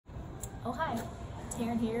Oh hi,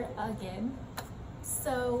 Taryn here again.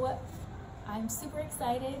 So I'm super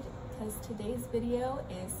excited because today's video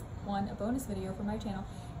is one, a bonus video for my channel,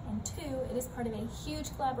 and two, it is part of a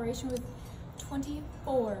huge collaboration with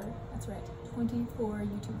 24, that's right, 24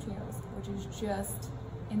 YouTube channels, which is just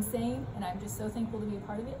insane, and I'm just so thankful to be a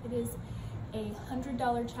part of it. It is a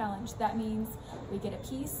 $100 challenge. That means we get a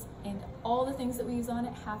piece and all the things that we use on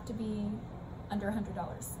it have to be under $100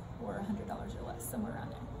 or $100 or less, somewhere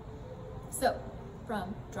around there. So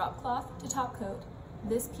from drop cloth to top coat,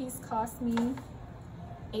 this piece cost me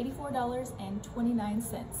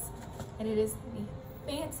 $84.29, and it is the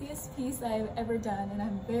fanciest piece I've ever done, and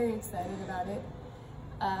I'm very excited about it.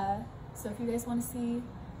 So if you guys want to see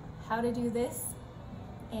how to do this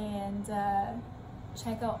and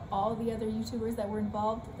check out all the other YouTubers that were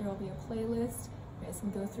involved, there will be a playlist. You guys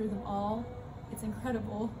can go through them all. It's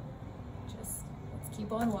incredible. Just let's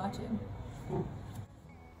keep on watching.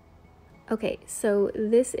 Okay, so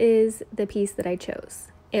this is the piece that I chose.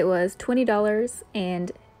 It was $20, and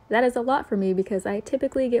that is a lot for me because I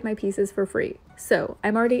typically get my pieces for free. So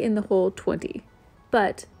I'm already in the whole 20,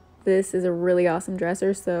 but this is a really awesome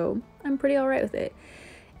dresser, so I'm pretty all right with it.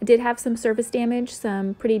 It did have some surface damage,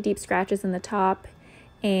 some pretty deep scratches in the top,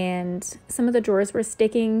 and some of the drawers were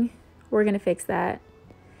sticking. We're gonna fix that.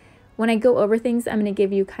 When I go over things, I'm gonna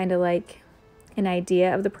give you kind of like an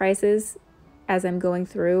idea of the prices as I'm going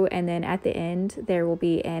through, and then at the end there will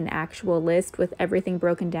be an actual list with everything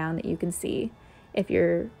broken down that you can see if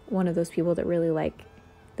you're one of those people that really like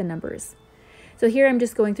the numbers. So here I'm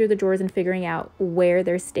just going through the drawers and figuring out where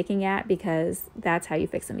they're sticking at, because that's how you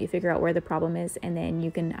fix them. You figure out where the problem is, and then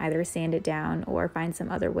you can either sand it down or find some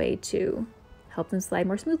other way to help them slide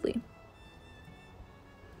more smoothly.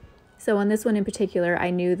 So on this one in particular,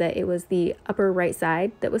 I knew that it was the upper right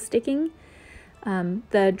side that was sticking.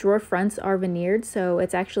 The drawer fronts are veneered, so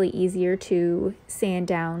it's actually easier to sand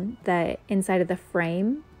down the inside of the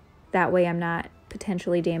frame. That way I'm not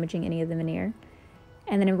potentially damaging any of the veneer.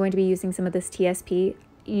 And then I'm going to be using some of this TSP.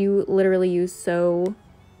 You literally use such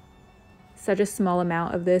a small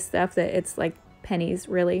amount of this stuff that it's like pennies,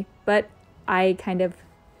 really. But I kind of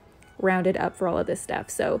rounded up for all of this stuff.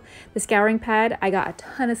 So the scouring pad, I got a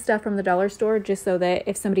ton of stuff from the dollar store, just so that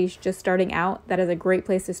if somebody's just starting out, that is a great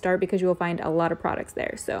place to start because you will find a lot of products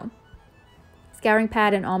there. So scouring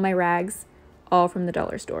pad and all my rags, all from the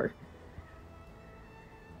dollar store.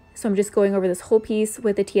 So I'm just going over this whole piece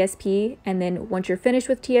with the TSP, and then once you're finished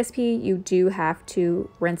with TSP, you do have to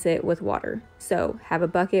rinse it with water. So have a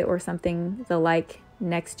bucket or something the like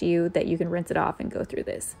next to you that you can rinse it off and go through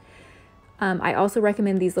this. I also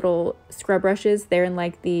recommend these little scrub brushes. They're in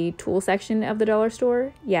like the tool section of the dollar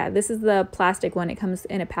store. Yeah, this is the plastic one. It comes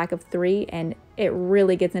in a pack of 3, and it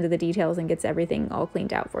really gets into the details and gets everything all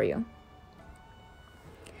cleaned out for you.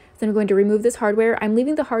 So I'm going to remove this hardware. I'm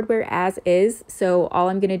leaving the hardware as is, so all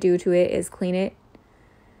I'm going to do to it is clean it.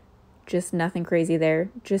 Just nothing crazy there.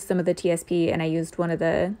 Just some of the TSP, and I used one of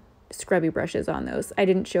the scrubby brushes on those. I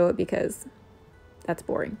didn't show it because that's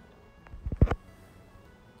boring.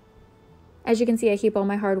 As you can see, I keep all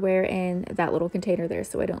my hardware in that little container there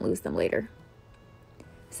so I don't lose them later.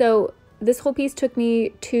 So this whole piece took me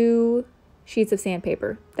 2 sheets of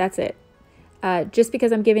sandpaper. That's it. Just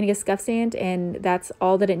because I'm giving it a scuff sand, and that's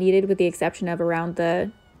all that it needed, with the exception of around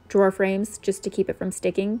the drawer frames, just to keep it from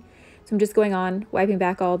sticking. So I'm just going on, wiping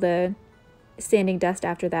back all the sanding dust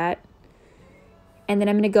after that. And then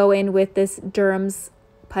I'm going to go in with this Durham's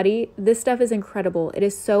putty. This stuff is incredible. It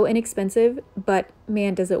is so inexpensive, but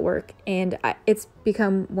man, does it work. And it's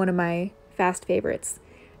become one of my fast favorites.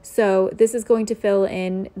 So this is going to fill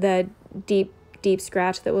in the deep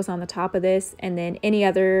scratch that was on the top of this, and then any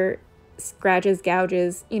other scratches,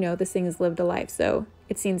 gouges, you know, this thing has lived a life, so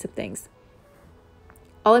it's seen some things.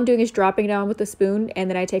 All I'm doing is dropping it on with a spoon, and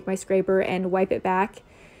then I take my scraper and wipe it back,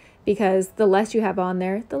 because the less you have on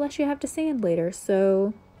there, the less you have to sand later.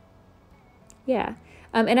 So yeah.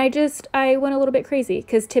 And I went a little bit crazy,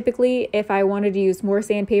 because typically if I wanted to use more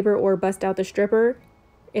sandpaper or bust out the stripper,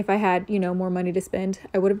 if I had, you know, more money to spend,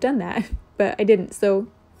 I would have done that, but I didn't. So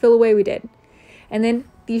fill away we did. And then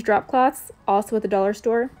these drop cloths, also at the dollar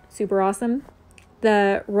store, super awesome.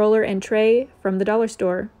 The roller and tray from the dollar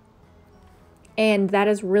store. And that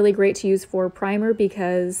is really great to use for primer,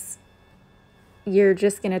 because you're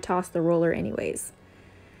just going to toss the roller anyways.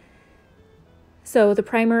 So the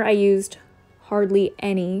primer I used hardly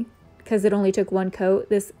any, because it only took 1 coat.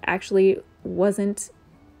 This actually wasn't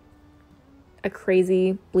a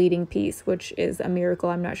crazy bleeding piece, which is a miracle.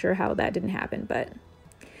 I'm not sure how that didn't happen, but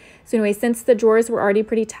so anyway, since the drawers were already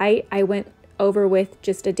pretty tight, I went over with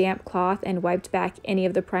just a damp cloth and wiped back any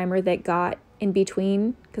of the primer that got in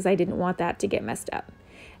between because I didn't want that to get messed up.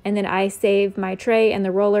 And then I save my tray and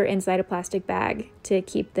the roller inside a plastic bag to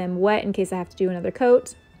keep them wet in case I have to do another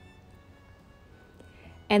coat.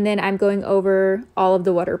 And then I'm going over all of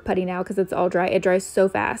the water putty now because it's all dry. It dries so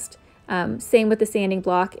fast. Same with the sanding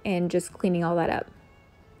block and just cleaning all that up.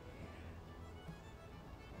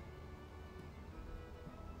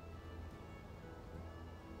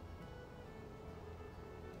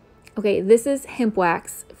 Okay, this is hemp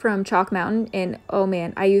wax from Chalk Mountain, and oh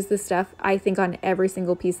man, I use this stuff, I think, on every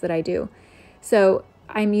single piece that I do. So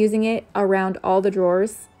I'm using it around all the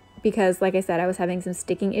drawers because, like I said, I was having some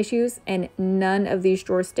sticking issues, and none of these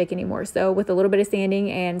drawers stick anymore. So with a little bit of sanding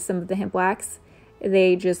and some of the hemp wax,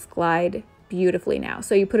 they just glide beautifully now.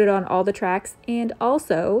 So you put it on all the tracks, and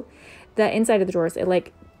also the inside of the drawers, it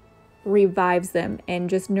like revives them and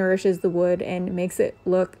just nourishes the wood and makes it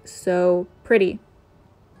look so pretty.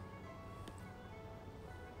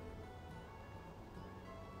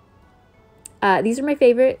 These are my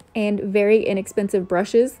favorite and very inexpensive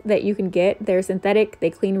brushes that you can get. They're synthetic, they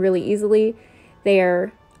clean really easily. They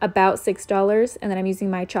are about $6, and then I'm using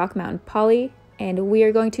my Chalk Mountain Poly, and we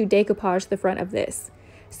are going to decoupage the front of this.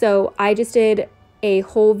 So I just did a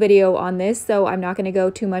whole video on this, so I'm not going to go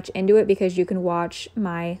too much into it because you can watch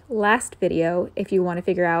my last video if you want to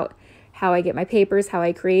figure out how I get my papers, how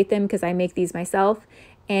I create them, because I make these myself,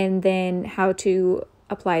 and then how to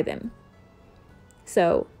apply them.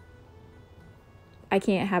 So I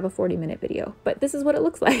can't have a 40-minute video, but this is what it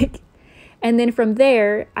looks like. And then from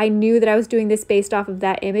there, I knew that I was doing this based off of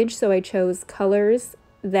that image, so I chose colors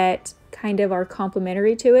that kind of are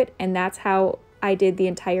complementary to it, and that's how I did the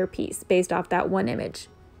entire piece, based off that one image.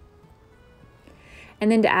 And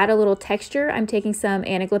then to add a little texture, I'm taking some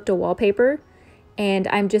Anaglypta wallpaper, and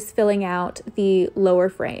I'm just filling out the lower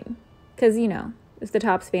frame. Because, you know, if the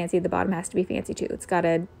top's fancy, the bottom has to be fancy too. It's got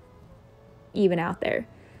to even out there.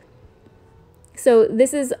 So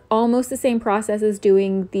this is almost the same process as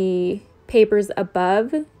doing the papers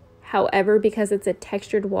above. However, because it's a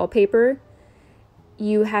textured wallpaper,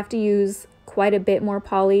 you have to use quite a bit more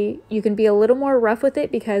poly. You can be a little more rough with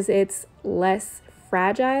it because it's less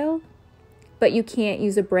fragile, but you can't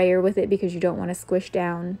use a brayer with it because you don't want to squish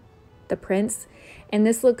down the prints. And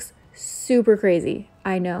this looks super crazy.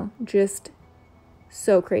 I know, just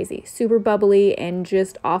so crazy, super bubbly and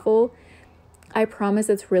just awful. I promise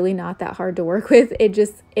it's really not that hard to work with.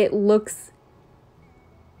 It looks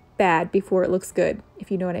bad before it looks good, if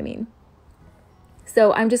you know what I mean.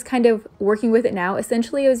 So I'm just kind of working with it now.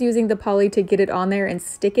 Essentially, I was using the poly to get it on there and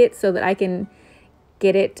stick it so that I can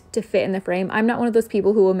get it to fit in the frame. I'm not one of those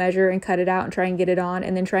people who will measure and cut it out and try and get it on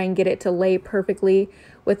and then try and get it to lay perfectly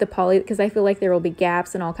with the poly, because I feel like there will be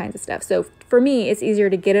gaps and all kinds of stuff. So for me, it's easier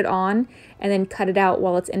to get it on and then cut it out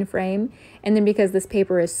while it's in frame. And then because this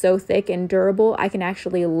paper is so thick and durable, I can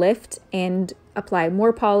actually lift and apply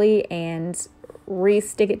more poly and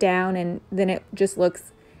re-stick it down, and then it just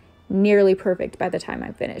looks nearly perfect by the time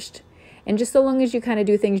I'm finished. And just so long as you kind of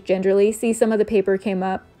do things gingerly, see some of the paper came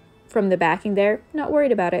up from the backing there, not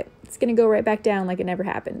worried about it. It's gonna go right back down like it never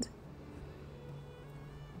happened.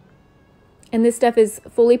 And this stuff is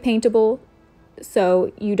fully paintable,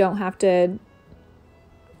 so you don't have to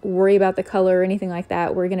worry about the color or anything like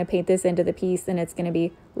that. We're gonna paint this into the piece and it's gonna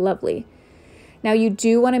be lovely. Now you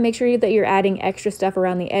do wanna make sure that you're adding extra stuff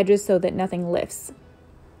around the edges so that nothing lifts.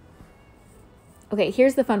 Okay,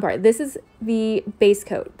 here's the fun part. This is the base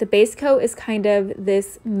coat. The base coat is kind of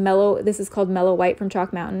this mellow, this is called Mellow White from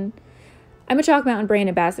Chalk Mountain. I'm a Chalk Mountain brand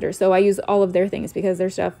ambassador, so I use all of their things because their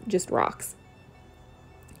stuff just rocks.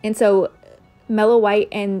 And so Mellow White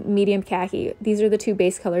and Medium Khaki, these are the two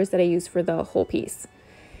base colors that I use for the whole piece,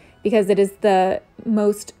 because it is the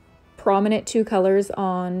most prominent two colors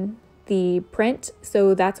on the print,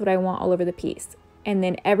 so that's what I want all over the piece. And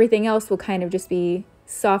then everything else will kind of just be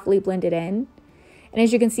softly blended in. And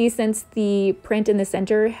as you can see, since the print in the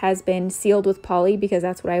center has been sealed with poly, because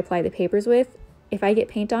that's what I apply the papers with, if I get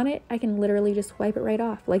paint on it, I can literally just wipe it right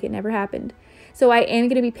off like it never happened. So I am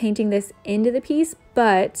going to be painting this into the piece,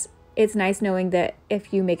 but it's nice knowing that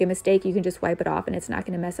if you make a mistake, you can just wipe it off and it's not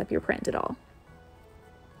going to mess up your print at all.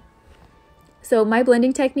 So my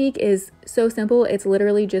blending technique is so simple. It's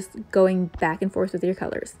literally just going back and forth with your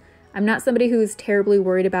colors. I'm not somebody who's terribly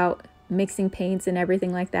worried about mixing paints and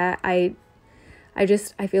everything like that. I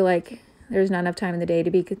feel like there's not enough time in the day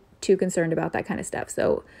to be too concerned about that kind of stuff.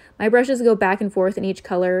 So my brushes go back and forth in each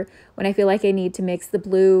color. When I feel like I need to mix the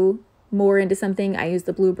blue more into something, I use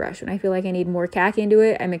the blue brush. When I feel like I need more khaki into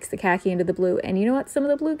it, I mix the khaki into the blue. And you know what? Some of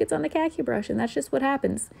the blue gets on the khaki brush, and that's just what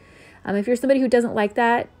happens. If you're somebody who doesn't like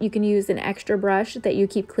that, you can use an extra brush that you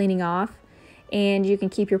keep cleaning off and you can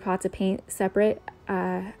keep your pots of paint separate.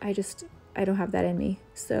 I don't have that in me.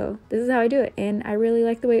 So this is how I do it, and I really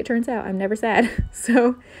like the way it turns out. I'm never sad.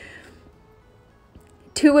 So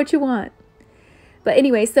do what you want. But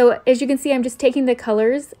anyway, so as you can see, I'm just taking the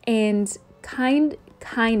colors and kind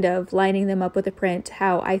of lining them up with the print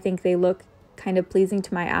how I think they look kind of pleasing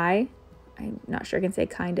to my eye. I'm not sure I can say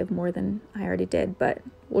kind of more than I already did, but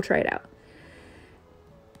we'll try it out.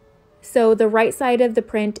 So the right side of the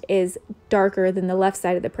print is darker than the left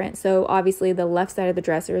side of the print. So obviously the left side of the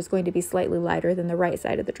dresser is going to be slightly lighter than the right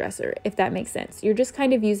side of the dresser, if that makes sense. You're just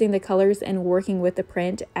kind of using the colors and working with the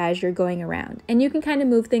print as you're going around. And you can kind of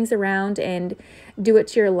move things around and do it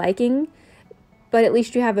to your liking, but at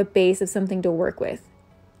least you have a base of something to work with.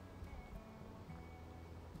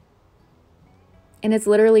 And it's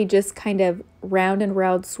literally just kind of round and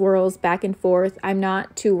round swirls back and forth. I'm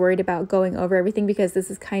not too worried about going over everything because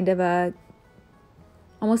this is kind of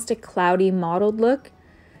almost a cloudy mottled look.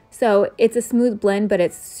 So it's a smooth blend, but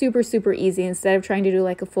it's super, super easy instead of trying to do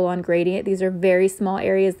like a full-on gradient. These are very small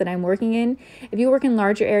areas that I'm working in. If you work in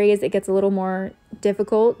larger areas, it gets a little more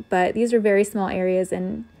difficult, but these are very small areas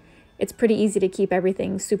and it's pretty easy to keep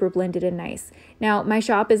everything super blended and nice. Now, my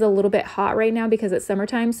shop is a little bit hot right now because it's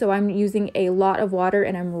summertime, so I'm using a lot of water,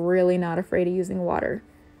 and I'm really not afraid of using water.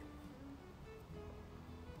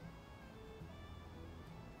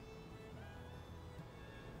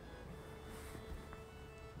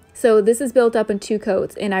 So this is built up in 2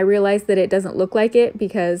 coats, and I realize that it doesn't look like it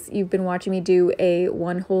because you've been watching me do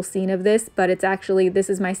one whole scene of this, but it's actually, this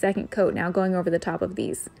is my 2nd coat now going over the top of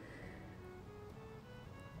these.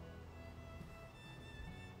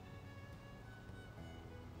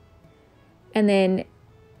 And then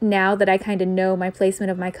now that I kind of know my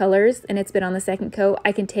placement of my colors and it's been on the 2nd coat,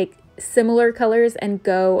 I can take similar colors and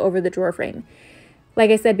go over the drawer frame.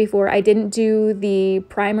 Like I said before, I didn't do the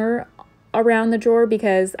primer around the drawer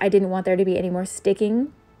because I didn't want there to be any more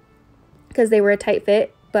sticking because they were a tight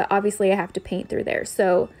fit, but obviously I have to paint through there.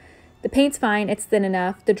 So the paint's fine, it's thin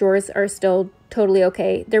enough. The drawers are still totally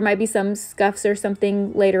okay. There might be some scuffs or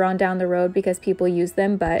something later on down the road because people use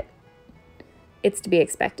them, but it's to be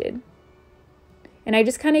expected. And I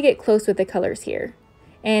just kind of get close with the colors here.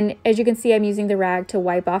 And as you can see, I'm using the rag to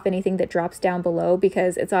wipe off anything that drops down below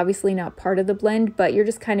because it's obviously not part of the blend, but you're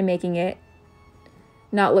just kind of making it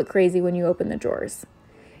not look crazy when you open the drawers.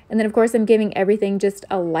 And then of course I'm giving everything just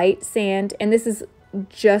a light sand, and this is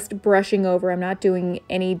just brushing over. I'm not doing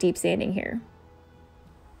any deep sanding here.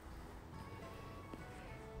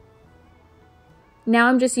 Now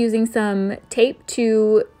I'm just using some tape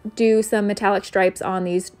to do some metallic stripes on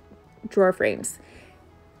these drawer frames.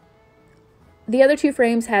 The other 2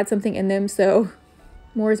 frames had something in them, so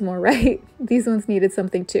more is more, right? These ones needed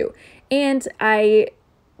something too. And I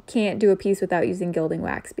can't do a piece without using gilding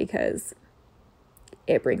wax because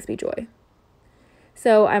it brings me joy.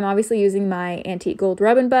 So I'm obviously using my Antique Gold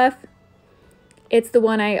Rub and Buff. It's the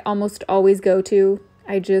one I almost always go to.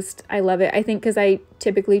 I love it. I think because I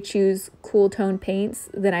typically choose cool tone paints,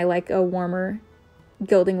 then I like a warmer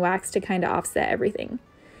gilding wax to kind of offset everything.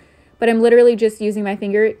 But I'm literally just using my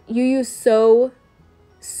finger. You use so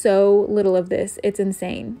little of this. It's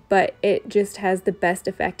insane, but it just has the best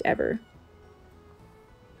effect ever.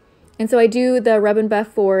 And so I do the rub and buff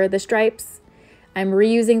for the stripes. I'm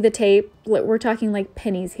reusing the tape. We're talking like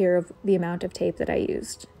pennies here of the amount of tape that I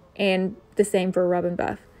used. And the same for rub and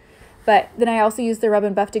buff. But then I also use the rub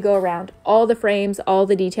and buff to go around all the frames, all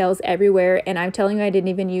the details everywhere. And I'm telling you, I didn't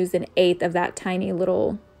even use 1/8 of that tiny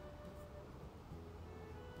little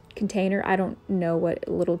container. I don't know what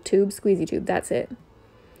little tube, squeezy tube, that's it.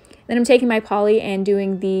 Then I'm taking my poly and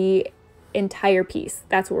doing the entire piece.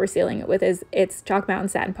 That's what we're sealing it with, is it's Chalk Mountain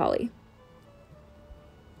Satin Poly.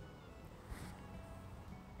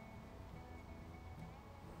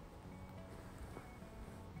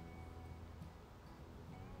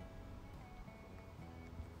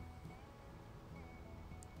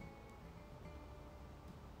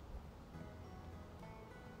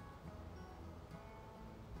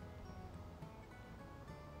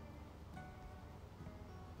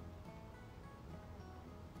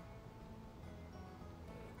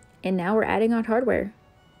 And now we're adding on hardware.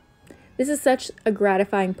 This is such a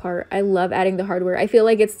gratifying part. I love adding the hardware. I feel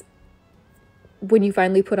like it's when you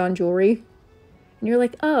finally put on jewelry and you're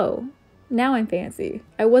like, oh, now I'm fancy.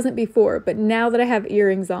 I wasn't before, but now that I have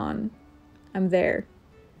earrings on, I'm there.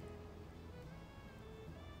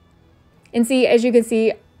 And see, as you can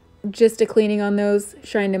see, just a cleaning on those,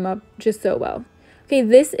 shined them up just so well. Okay,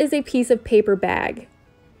 this is a piece of paper bag.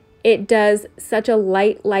 it does such a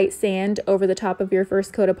light sand over the top of your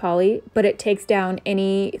first coat of poly, but it takes down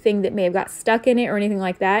anything that may have got stuck in it or anything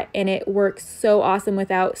like that, and it works so awesome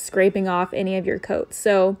without scraping off any of your coats.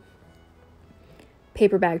 So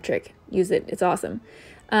paper bag trick, use it, it's awesome.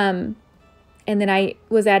 And then I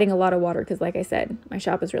was adding a lot of water because, like I said, my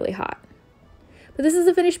shop is really hot. But this is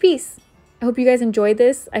a finished piece. I hope you guys enjoyed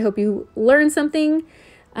this. I hope you learned something.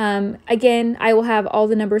 Again, I will have all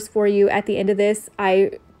the numbers for you at the end of this.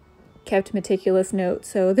 I kept meticulous notes,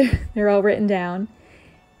 so they're all written down.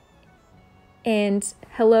 And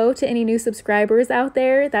hello to any new subscribers out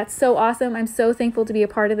there. That's so awesome. I'm so thankful to be a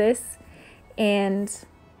part of this. And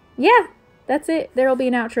yeah, that's it. There'll be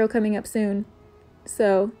an outro coming up soon,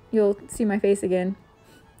 so you'll see my face again,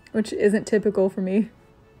 which isn't typical for me.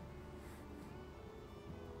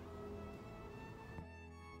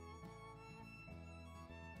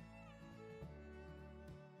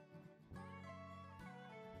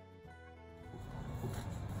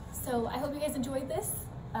 So I hope you guys enjoyed this.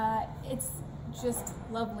 It's just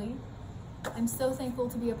lovely. I'm so thankful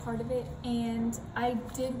to be a part of it, and I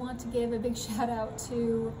did want to give a big shout out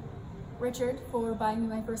to Richard for buying me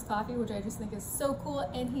my first coffee, which I just think is so cool,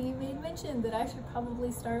 and he made mention that I should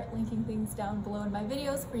probably start linking things down below in my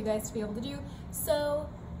videos for you guys to be able to do. So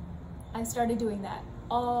I started doing that,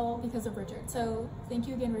 all because of Richard. So thank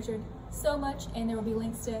you again, Richard, so much, and there will be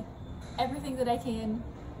links to everything that I can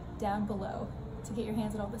down below to get your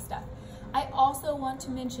hands on all this stuff. I also want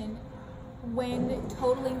to mention, when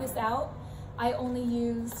totaling this out, I only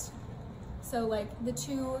used, so like the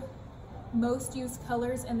two most used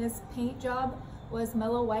colors in this paint job was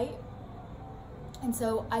mellow white, and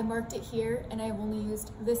so I marked it here, and I've only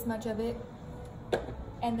used this much of it,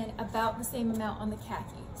 and then about the same amount on the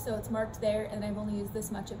khaki. So it's marked there, and I've only used this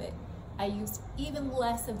much of it. I used even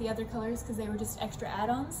less of the other colors because they were just extra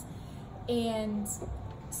add-ons, and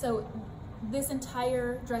so this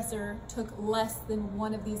entire dresser took less than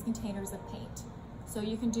one of these containers of paint. So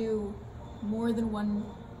you can do more than one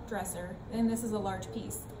dresser, and this is a large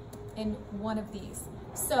piece, in one of these.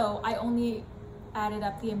 So I only added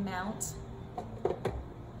up the amount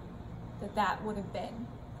that would have been.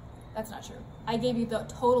 That's not true. I gave you the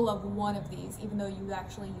total of one of these, even though you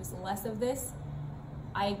actually used less of this.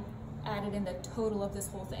 I added in the total of this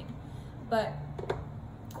whole thing. But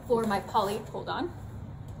for my poly, hold on,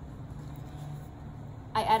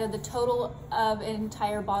 I added the total of an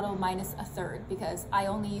entire bottle minus a third, because I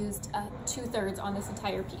only used 2/3 on this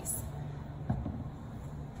entire piece.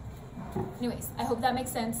 Anyways, I hope that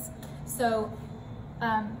makes sense. So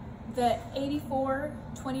the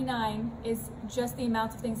 $84.29 is just the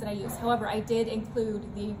amount of things that I use. However, I did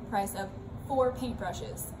include the price of 4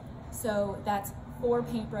 paintbrushes. So that's 4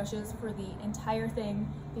 paintbrushes for the entire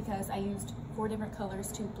thing, because I used 4 different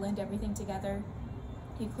colors to blend everything together.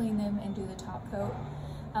 You clean them and do the top coat.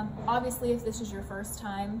 Obviously, if this is your first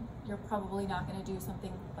time, you're probably not going to do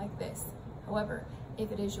something like this. However, if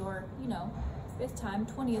it is your, 5th time,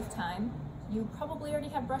 20th time, you probably already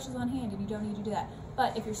have brushes on hand and you don't need to do that.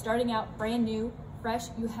 But if you're starting out brand new, fresh,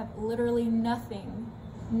 you have literally nothing.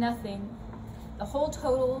 The whole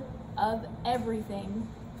total of everything,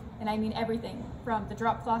 and I mean everything, from the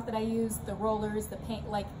drop cloth that I use, the rollers, the paint,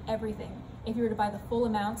 like everything. If you were to buy the full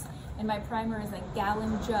amounts, and my primer is a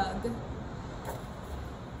gallon jug,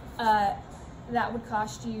 that would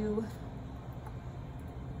cost you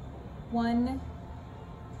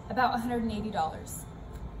about $180.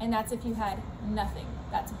 And that's if you had nothing.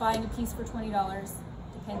 That's buying a piece for $20,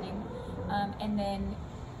 depending. And then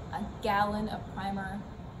a gallon of primer,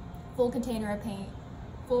 full container of paint,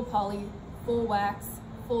 full poly, full wax,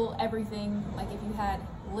 full everything, like if you had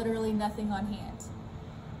literally nothing on hand.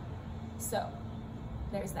 So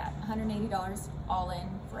there's that, $180 all in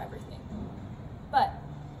for everything. But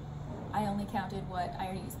I only counted what I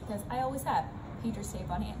already used, because I always have painter's tape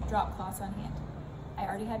on hand, drop cloths on hand. I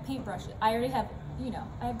already had paintbrushes. I already have,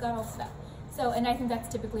 I've got all the stuff. So, and I think that's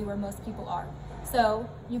typically where most people are. So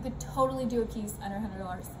you could totally do a piece under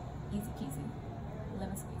 $100, easy peasy,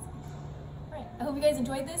 lemon squeezy. All right, I hope you guys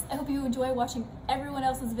enjoyed this. I hope you enjoy watching everyone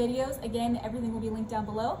else's videos. Again, everything will be linked down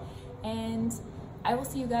below, and I will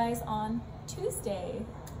see you guys on Tuesday.